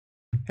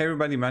Hey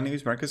everybody, my name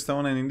is Marcus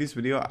Stone, and in this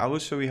video I will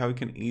show you how you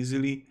can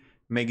easily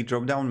make a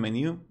drop-down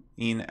menu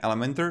in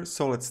Elementor.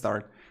 So let's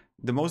start.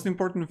 The most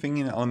important thing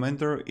in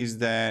Elementor is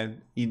that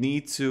you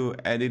need to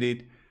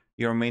edit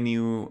your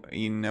menu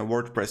in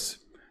WordPress.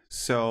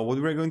 So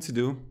what we're going to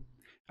do,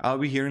 I'll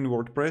be here in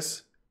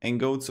WordPress and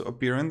go to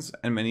Appearance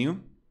and Menu.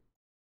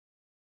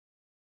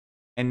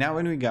 And now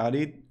when we got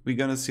it, we're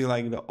gonna see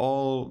like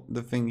all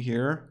the thing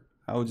here.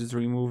 I'll just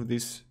remove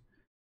this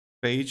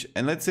page,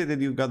 and let's say that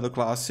you got the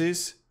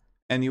classes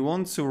and you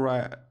want to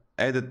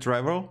add a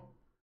travel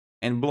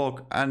and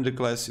block under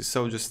classes.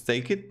 So just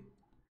take it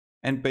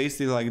and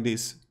paste it like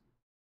this,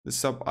 the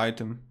sub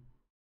item,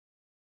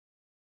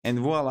 and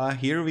voila,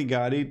 here we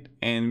got it.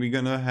 And we're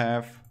gonna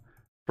have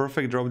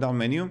perfect drop down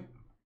menu.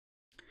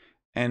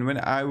 And when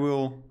I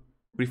will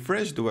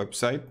refresh the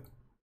website,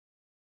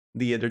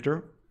 the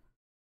editor,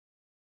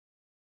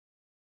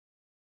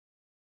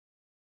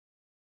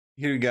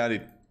 here you got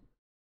it.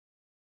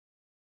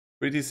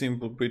 Pretty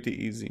simple, pretty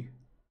easy.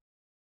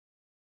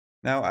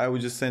 Now I will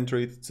just center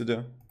it to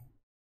the...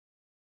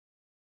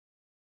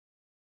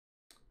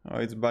 Oh,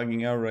 it's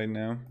bugging out right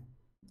now.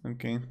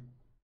 Okay.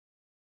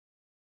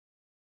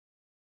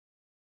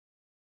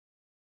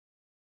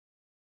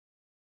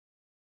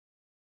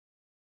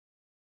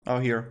 Oh,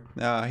 here.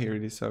 Ah, here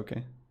it is.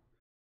 Okay.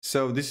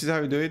 So this is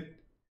how you do it.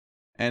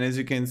 And as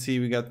you can see,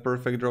 we got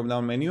perfect drop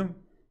down menu.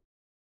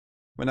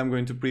 When I'm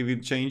going to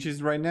preview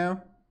changes right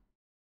now,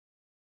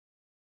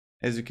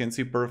 as you can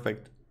see,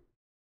 perfect.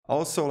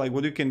 Also, like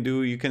what you can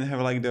do, you can have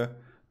like the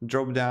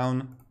drop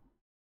down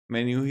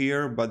menu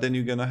here, but then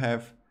you're gonna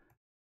have,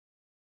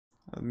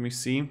 let me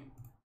see,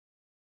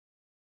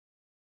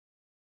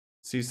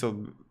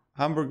 so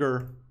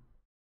hamburger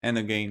and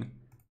again.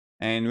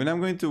 And when I'm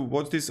going to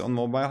watch this on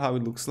mobile, how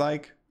it looks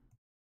like,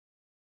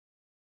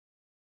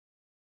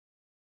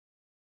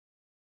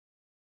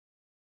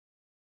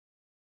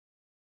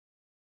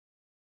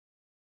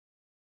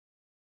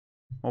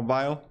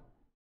 mobile,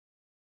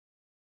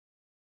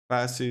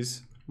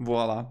 passes,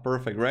 voila,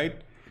 perfect,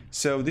 right?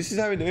 So this is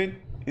how we do it.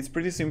 It's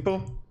pretty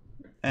simple.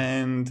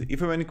 And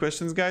if you have any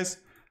questions, guys,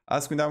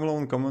 ask me down below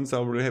in the comments.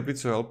 I'll be really happy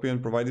to help you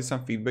and provide you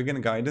some feedback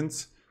and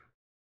guidance.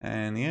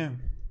 And yeah,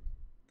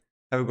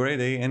 have a great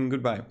day and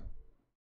goodbye.